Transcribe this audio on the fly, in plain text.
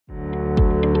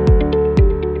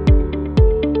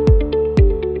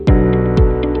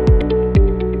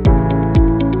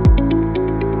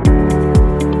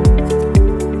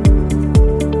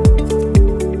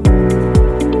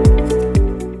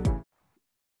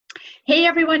Hey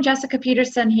everyone, Jessica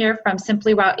Peterson here from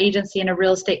Simply Wow Agency and a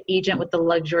real estate agent with the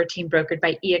Luxury team brokered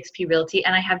by eXp Realty.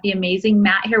 And I have the amazing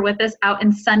Matt here with us out in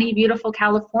sunny, beautiful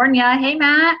California. Hey,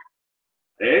 Matt.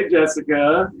 Hey,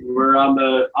 Jessica. We're on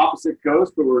the opposite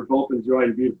coast, but we're both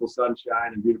enjoying beautiful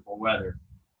sunshine and beautiful weather.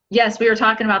 Yes, we were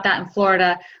talking about that in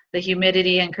Florida, the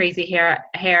humidity and crazy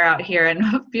hair out here in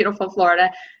beautiful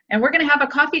Florida. And we're going to have a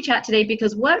coffee chat today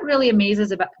because what really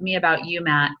amazes me about you,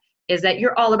 Matt, is that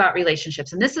you're all about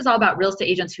relationships. And this is all about real estate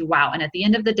agents who wow. And at the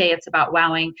end of the day, it's about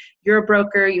wowing. You're a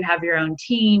broker. You have your own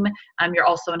team. You're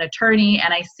also an attorney.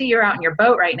 And I see you're out in your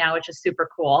boat right now, which is super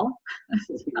cool.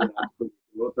 Am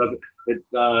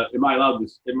I allowed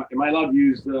to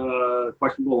use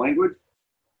questionable language?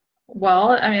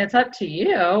 Well, I mean, it's up to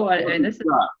you. I mean, this is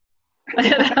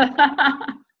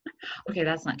okay.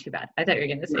 That's not too bad. I thought you were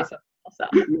going to say something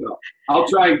else. No, I'll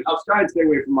try and stay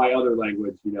away from my other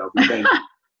language. Because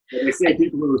they say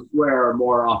people who swear are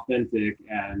more authentic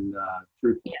and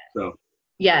truthful. Yes. So.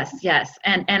 Yes.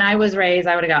 And I was raised,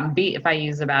 I would have gotten beat if I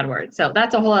used a bad word. So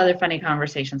that's a whole other funny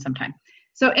conversation sometime.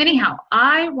 So anyhow,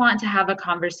 I want to have a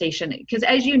conversation because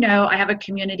as you know, I have a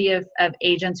community of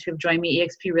agents who've joined me,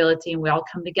 eXp Realty, and we all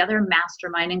come together,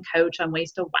 mastermind and coach on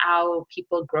ways to wow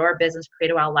people, grow our business,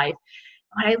 create a wow life.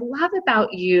 What I love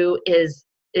about you is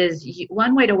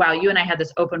one way to wow you and I had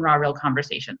this open, raw, real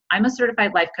conversation. I'm a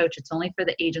certified life coach. It's only for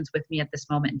the agents with me at this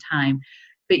moment in time,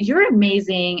 but you're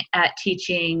amazing at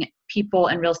teaching people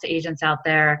and real estate agents out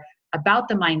there about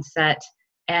the mindset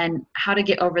and how to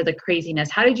get over the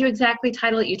craziness. How did you exactly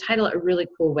title it? You title it a really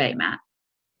cool way, Matt.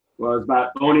 Well, it's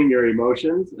about owning your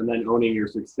emotions and then owning your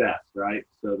success, right?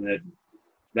 So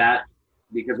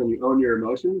because when you own your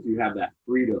emotions, you have that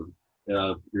freedom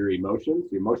of your emotions,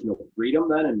 the emotional freedom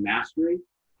then and mastery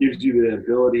gives you the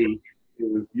ability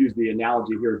to use the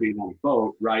analogy here of being on a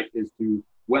boat, right, is to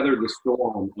weather the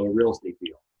storm of a real estate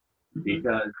deal. Mm-hmm.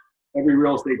 Because every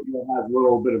real estate deal has a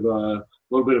little bit of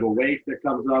a wave that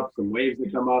comes up, some waves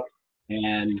that come up,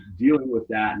 and dealing with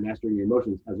that and mastering your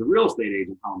emotions as a real estate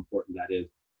agent, how important that is.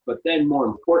 But then more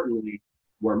importantly,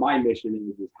 where my mission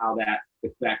is how that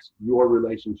affects your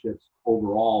relationships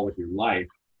overall with your life.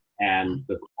 And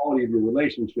the quality of your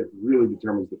relationship really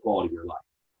determines the quality of your life.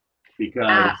 Because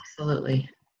absolutely,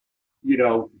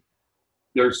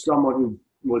 there's someone who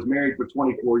was married for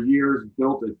 24 years,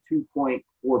 built a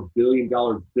 $2.4 billion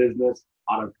business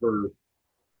out of her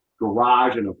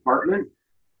garage and apartment.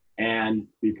 And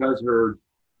because her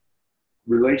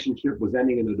relationship was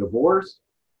ending in a divorce,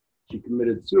 she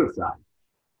committed suicide.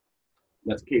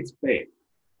 That's Kate Spade.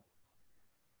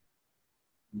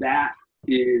 That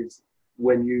is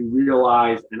when you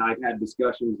realize, and I've had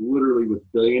discussions literally with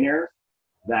billionaires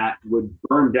that would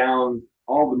burn down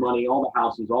all the money, all the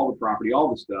houses, all the property, all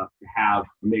the stuff to have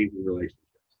amazing relationships.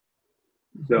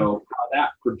 So how that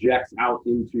projects out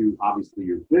into obviously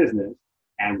your business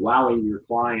and wowing your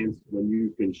clients when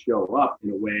you can show up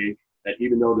in a way that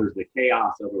even though there's the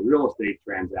chaos of a real estate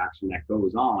transaction that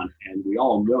goes on, and we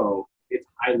all know it's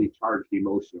highly charged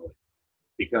emotionally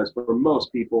because for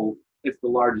most people, it's the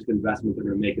largest investment they're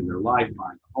going to make in their life,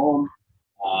 buying a home.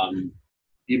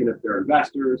 Even if they're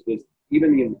investors,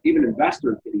 even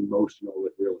investors get emotional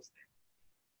with real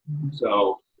estate.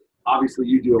 So obviously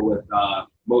you deal with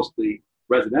mostly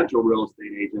residential real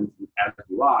estate agents, as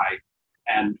do I,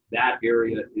 and that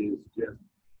area is just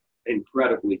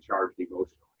incredibly charged emotionally.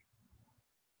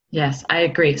 Yes, I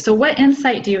agree. So what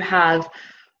insight do you have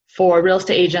for real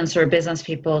estate agents or business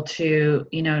people to,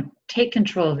 take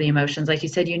control of the emotions? Like you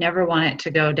said, you never want it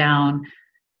to go down,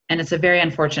 and it's a very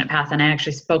unfortunate path. And I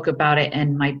actually spoke about it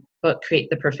in my book, Create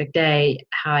the Perfect Day,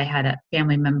 how I had a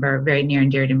family member very near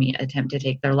and dear to me attempt to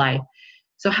take their life.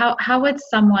 So how would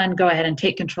someone go ahead and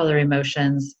take control of their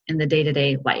emotions in the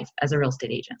day-to-day life as a real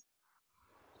estate agent?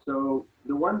 So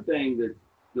the one thing that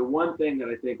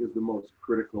I think is the most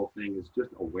critical thing is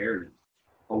just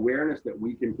awareness that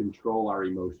we can control our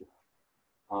emotions.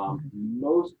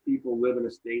 Most people live in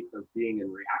a state of being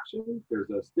in reaction. There's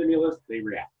a stimulus, they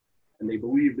react, and they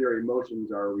believe their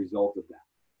emotions are a result of that.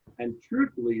 And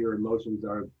truthfully, your emotions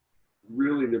are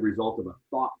really the result of a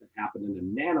thought that happened in a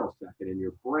nanosecond in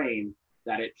your brain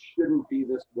that it shouldn't be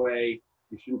this way,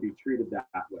 you shouldn't be treated that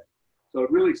way. So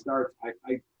it really starts,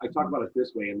 I talk about it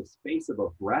this way, in the space of a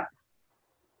breath,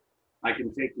 I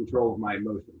can take control of my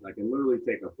emotions. I can literally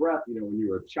take a breath. When you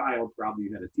were a child, probably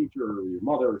you had a teacher or your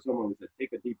mother or someone who said,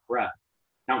 take a deep breath,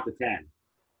 count to 10,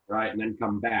 right? And then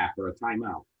come back, or a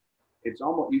timeout. It's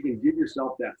almost, you can give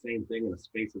yourself that same thing in the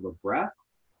space of a breath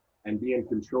and be in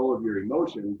control of your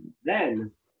emotions. Then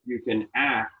you can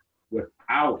act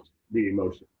without the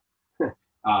emotion.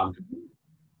 I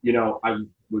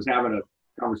was having a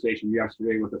conversation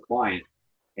yesterday with a client,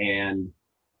 and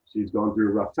she's going through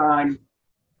a rough time.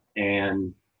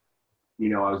 And, you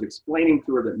know, I was explaining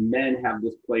to her that men have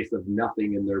this place of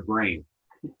nothing in their brain.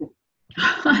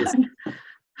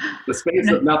 The space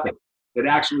of nothing that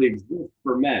actually exists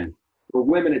for men. For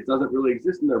women, it doesn't really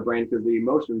exist in their brain because the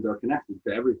emotions are connected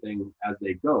to everything as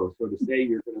they go. So to say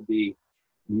you're going to be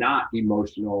not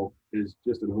emotional is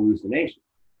just an hallucination.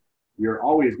 You're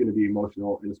always going to be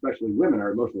emotional, and especially women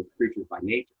are emotional creatures by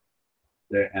nature.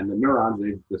 And the neurons,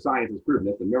 the science has proven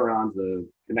it, the neurons, the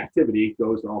connectivity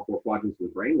goes to all four quadrants of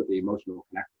the brain with the emotional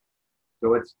connection.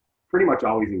 So it's pretty much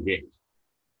always engaged.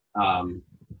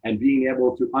 And being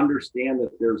able to understand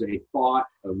that there's a thought,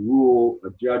 a rule, a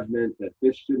judgment, that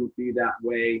this shouldn't be that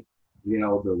way, you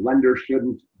know, the lender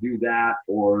shouldn't do that,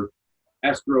 or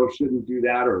escrow shouldn't do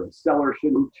that, or the seller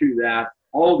shouldn't do that.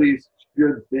 All these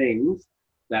good things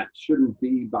that shouldn't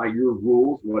be by your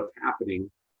rules, what's happening.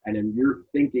 And then you're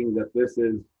thinking that this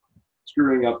is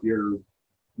screwing up your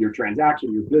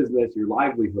transaction, your business, your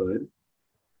livelihood.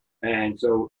 And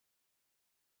so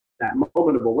that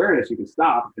moment of awareness, you can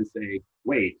stop and say,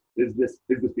 wait, is this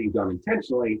being done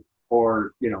intentionally?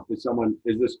 Or, you know, is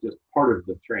this just part of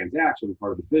the transaction,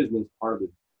 part of the business, part of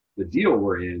the deal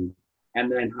we're in?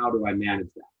 And then how do I manage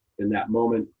that in that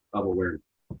moment of awareness?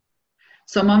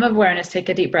 So moment of awareness, take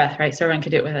a deep breath, right? So everyone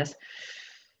can do it with us.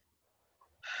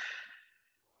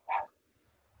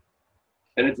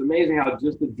 And it's amazing how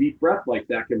just a deep breath like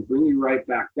that can bring you right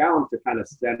back down to kind of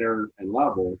center and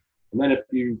level. And then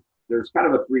there's kind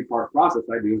of a 3-part process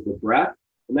I do is the breath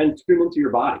and then tune into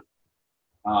your body.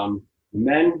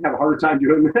 Men have a harder time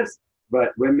doing this, but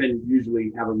women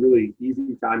usually have a really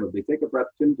easy time if they take a breath,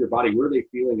 tune into your body. Where are they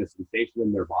feeling a sensation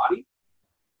in their body?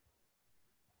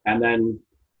 And then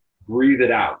breathe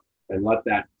it out and let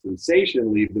that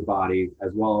sensation leave the body,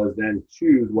 as well as then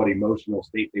choose what emotional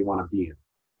state they want to be in.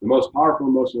 The most powerful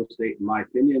emotional state, in my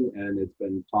opinion, and it's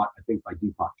been taught, I think, by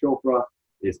Deepak Chopra,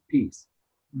 is peace.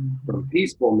 Mm-hmm. From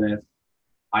peacefulness,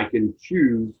 I can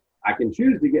choose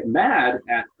to get mad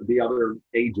at the other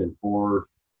agent or,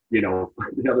 you know,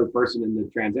 the other person in the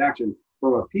transaction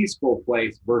from a peaceful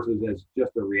place versus as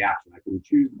just a reaction. I can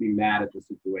choose to be mad at the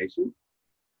situation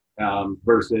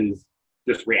versus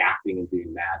just reacting and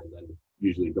being mad and then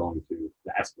usually going to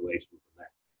the escalation from there.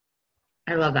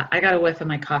 I love that. I got a whiff of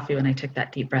my coffee when I took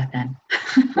that deep breath in.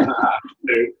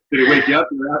 Did it wake you up?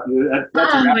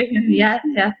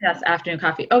 Yes. Afternoon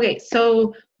coffee. Okay.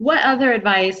 So what other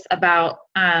advice about,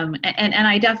 and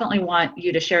I definitely want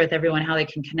you to share with everyone how they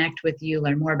can connect with you,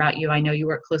 learn more about you. I know you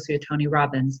work closely with Tony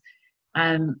Robbins.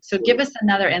 So give us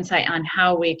another insight on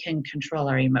how we can control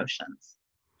our emotions.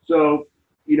 So,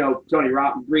 you know,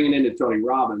 bringing into Tony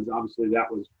Robbins, obviously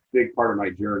that was a big part of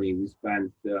my journey. We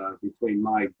spent, between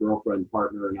my girlfriend,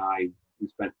 partner, and I, we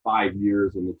spent 5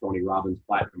 years in the Tony Robbins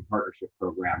Platinum Partnership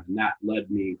Program. And that led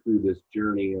me through this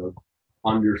journey of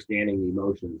understanding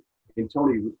emotions. In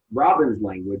Tony Robbins'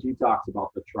 language, he talks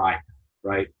about the triad,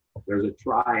 right? There's a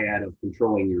triad of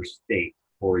controlling your state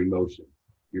or emotion,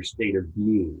 your state of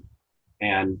being.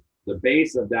 And the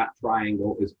base of that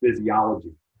triangle is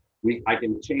physiology. I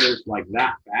can change like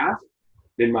that fast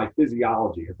in my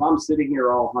physiology. If I'm sitting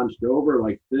here all hunched over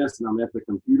like this and I'm at the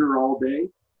computer all day,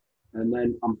 and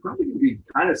then I'm probably going to be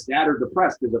kind of sad or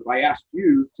depressed, because if I asked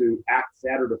you to act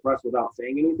sad or depressed without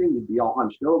saying anything, you'd be all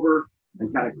hunched over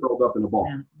and kind of curled up in a ball.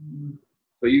 Yeah.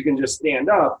 So you can just stand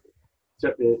up,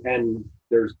 and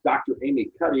there's Dr.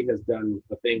 Amy Cuddy has done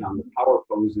a thing on the power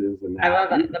poses and that. I love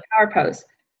that, the power pose.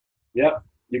 Yep.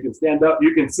 You can stand up,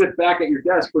 you can sit back at your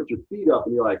desk, put your feet up,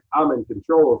 and you're like, I'm in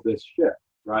control of this ship,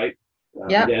 right?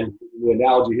 Yep. Again, the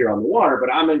analogy here on the water,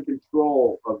 but I'm in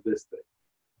control of this thing.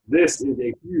 This is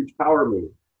a huge power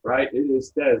move, right? It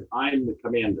says, I'm the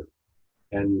commander.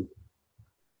 And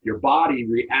your body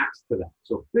reacts to that.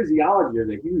 So physiology is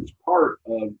a huge part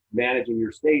of managing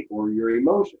your state or your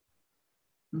emotion.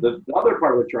 The other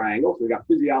part of the triangle, so we got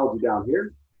physiology down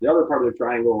here. The other part of the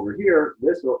triangle over here,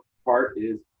 this part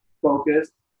is focus.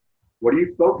 What are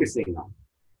you focusing on?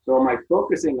 So am I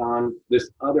focusing on this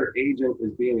other agent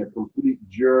as being a complete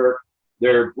jerk,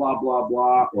 they're blah, blah,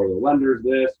 blah, or the lender's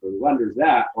this, or the lender's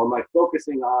that, or am I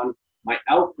focusing on my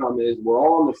outcome is we're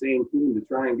all on the same team to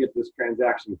try and get this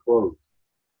transaction closed.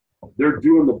 They're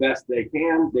doing the best they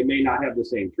can. They may not have the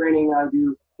same training I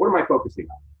do. What am I focusing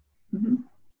on? Mm-hmm.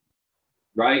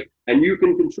 Right? And you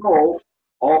can control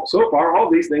all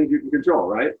these things you can control,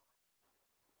 right?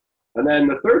 And then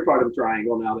the third part of the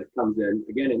triangle now that comes in,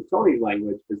 again, in Tony's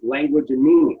language, is language and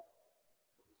meaning.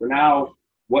 So now,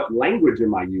 what language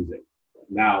am I using?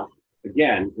 Now,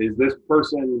 again, is this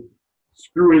person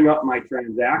screwing up my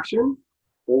transaction?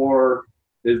 Or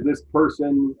is this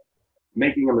person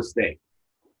making a mistake?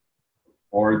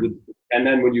 And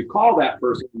then when you call that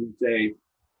person, you say,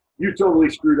 you totally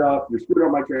screwed up, you screwed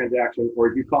up my transaction. Or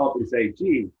if you call up and say,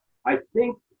 gee, I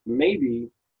think maybe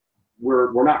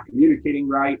we're not communicating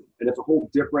right, and it's a whole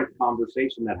different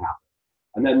conversation that happens.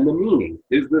 And then the meaning,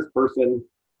 is this person,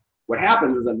 what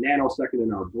happens is a nanosecond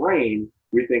in our brain,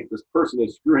 we think this person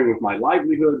is screwing with my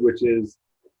livelihood, which is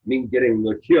me getting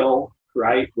the kill,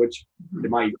 right? Which in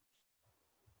my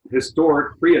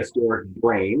prehistoric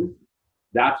brain,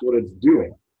 that's what it's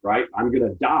doing, right? I'm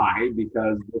gonna die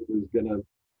because this is gonna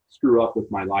screw up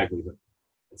with my livelihood.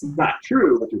 It's not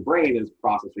true, but your brain is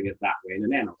processing it that way in a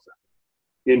nanosecond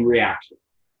in reaction.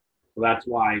 So that's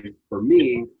why, for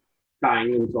me,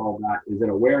 tying into all that is an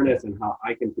awareness and how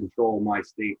I can control my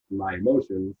state and my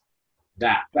emotions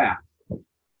that fast.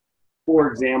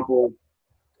 For example,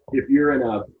 if you're in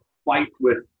a fight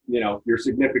with, your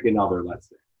significant other, let's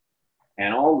say,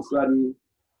 and all of a sudden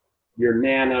your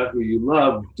Nana, who you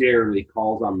love dearly,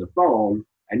 calls on the phone,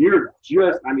 and you're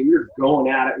going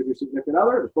at it with your significant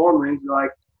other, the phone rings, you're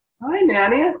like, hi,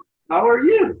 Nana, how are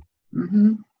you?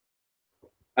 Mm-hmm.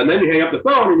 And then you hang up the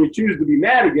phone and you choose to be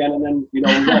mad again, and then, you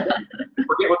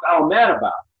forget what the hell I'm mad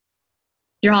about.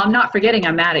 I'm not forgetting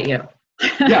I'm mad at you.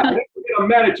 Yeah, I'm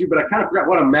mad at you, but I kind of forgot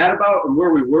what I'm mad about and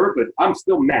where we were, but I'm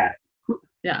still mad.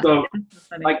 Yeah. So,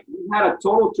 we had a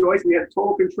total choice, we had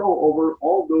total control over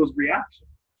all those reactions.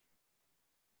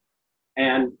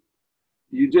 And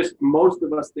most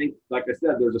of us think, like I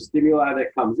said, there's a stimuli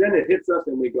that comes in, it hits us,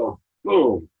 and we go,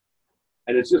 boom.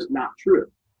 And it's just not true.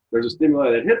 There's a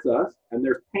stimuli that hits us, and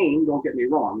there's pain, don't get me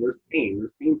wrong, there's pain,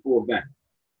 there's painful events.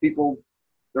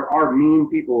 There are mean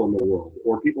people in the world,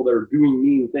 or people that are doing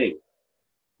mean things.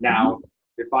 Now,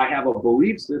 if I have a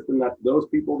belief system that those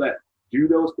people that do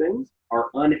those things are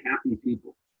unhappy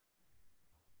people,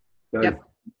 because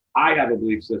I have a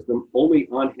belief system, only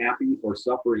unhappy or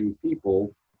suffering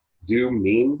people do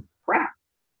mean crap.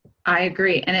 I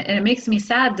agree. And it makes me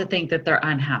sad to think that they're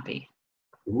unhappy.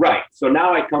 Right. So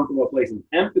now I come from a place of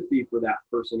empathy for that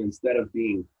person instead of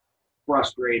being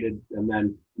frustrated. And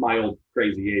then my old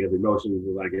crazy eight of emotions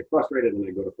is I get frustrated and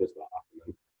I go to pissed off. And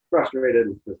then frustrated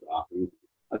and pissed off. And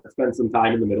I spend some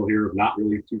time in the middle here of not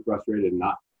really too frustrated and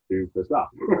not too pissed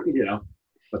off.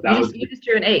 But that you just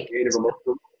drew an 8.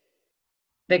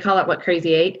 They call it what,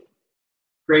 crazy 8?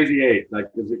 Crazy 8,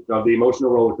 like the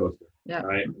emotional roller coaster. Yeah.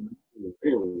 Right.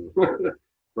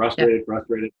 Frustrated,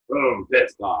 boom,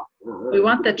 pissed off. We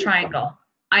want the triangle.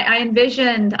 I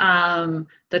envisioned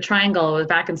the triangle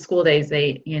back in school days.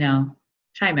 They,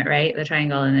 chime it, right? The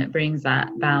triangle, and it brings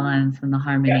that balance and the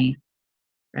harmony,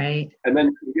 right? And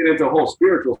then you get into a whole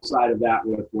spiritual side of that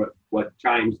with what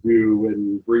chimes do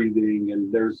and breathing,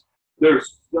 and there's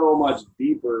so much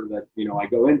deeper that I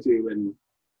go into,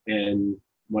 and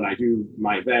when I do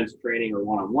my events, training, or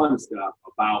one-on-one stuff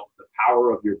about the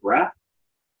power of your breath,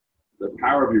 the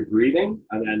power of your breathing,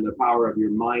 and then the power of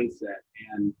your mindset.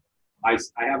 And I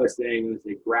have a saying that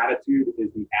says gratitude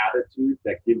is the attitude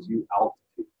that gives you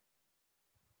altitude.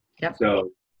 Yep.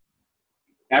 So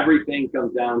everything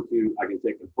comes down to, I can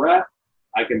take a breath,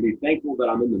 I can be thankful that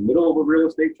I'm in the middle of a real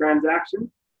estate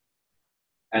transaction,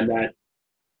 and that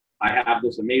I have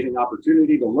this amazing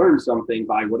opportunity to learn something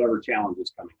by whatever challenge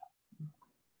is coming up.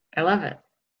 I love it.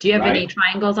 Do you have any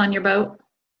triangles on your boat?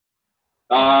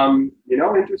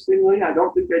 Interestingly, I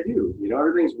don't think I do.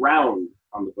 Everything's round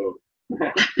on the boat.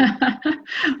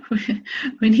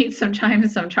 We need some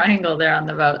triangle there on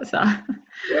the boat. So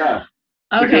yeah.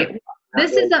 Okay.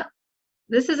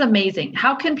 This is amazing.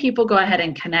 How can people go ahead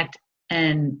and connect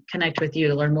with you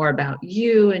to learn more about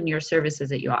you and your services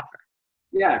that you offer?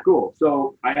 Yeah, cool.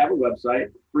 So I have a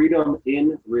website,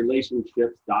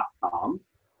 freedominrelationships.com.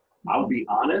 I'll be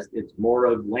honest, it's more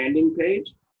of landing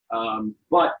page.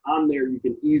 But on there, you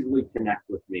can easily connect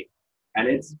with me. And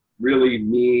it's really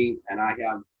me, and I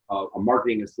have a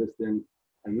marketing assistant,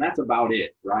 and that's about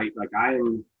it, right? Like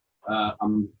I'm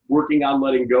working on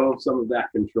letting go of some of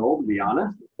that control, to be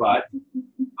honest, but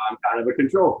I'm kind of a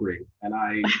control freak. And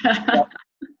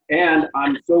and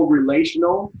I'm so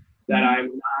relational that I'm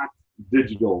not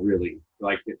digital, really.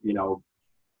 Like,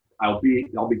 I'll be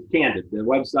candid. The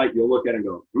website, you'll look at it and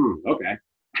go, okay.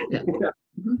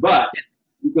 But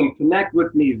you can connect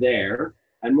with me there.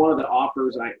 And one of the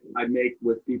offers I make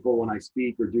with people when I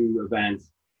speak or do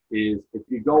events is, if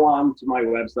you go on to my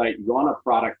website, you go on a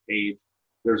product page,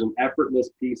 there's an effortless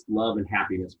peace, love, and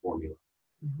happiness formula.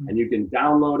 Mm-hmm. And you can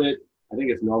download it. I think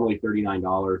it's normally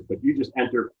 $39, but you just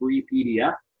enter free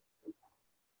PDF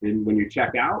when you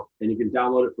check out, and you can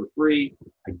download it for free.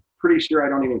 I pretty sure I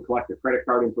don't even collect the credit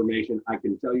card information. I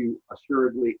can tell you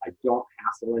assuredly, I don't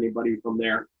hassle anybody from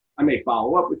there. I may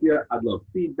follow up with you. I'd love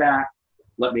feedback.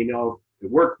 Let me know if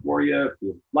it worked for you, if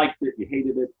you liked it, you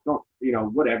hated it, don't,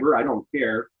 whatever. I don't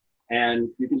care. And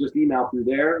you can just email through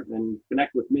there and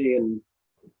connect with me. And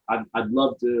I'd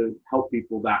love to help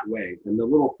people that way. And the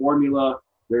little formula,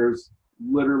 there's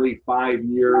literally 5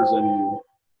 years and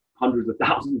hundreds of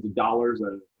thousands of dollars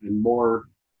and more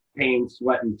pain,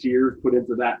 sweat, and tears put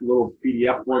into that little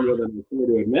PDF formula than I'm here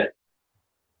to admit.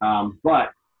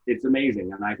 But it's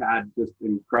amazing. And I've had just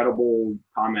incredible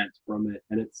comments from it.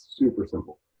 And it's super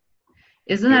simple.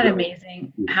 Isn't that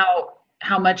amazing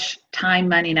how much time,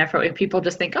 money, and effort, if people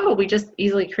just think, oh, we just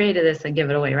easily created this and give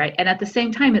it away, right? And at the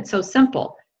same time, it's so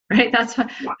simple, right? That's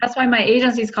why my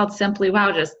agency is called Simply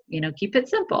Wow. Just, keep it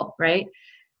simple, right?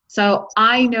 So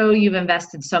I know you've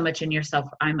invested so much in yourself.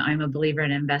 I'm a believer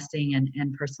in investing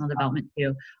and personal development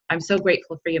too. I'm so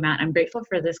grateful for you, Matt. I'm grateful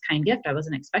for this kind gift. I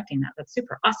wasn't expecting that. That's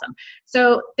super awesome.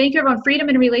 So thank you, everyone.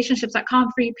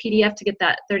 freedominrelationships.com, free PDF to get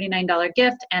that $39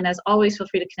 gift. And as always, feel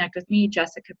free to connect with me,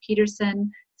 Jessica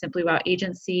Peterson, Simply Wow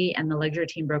Agency, and the luxury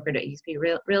team brokered at EXP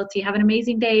Realty. Have an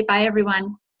amazing day. Bye,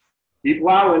 everyone. Keep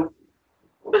wowing.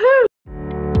 Woohoo!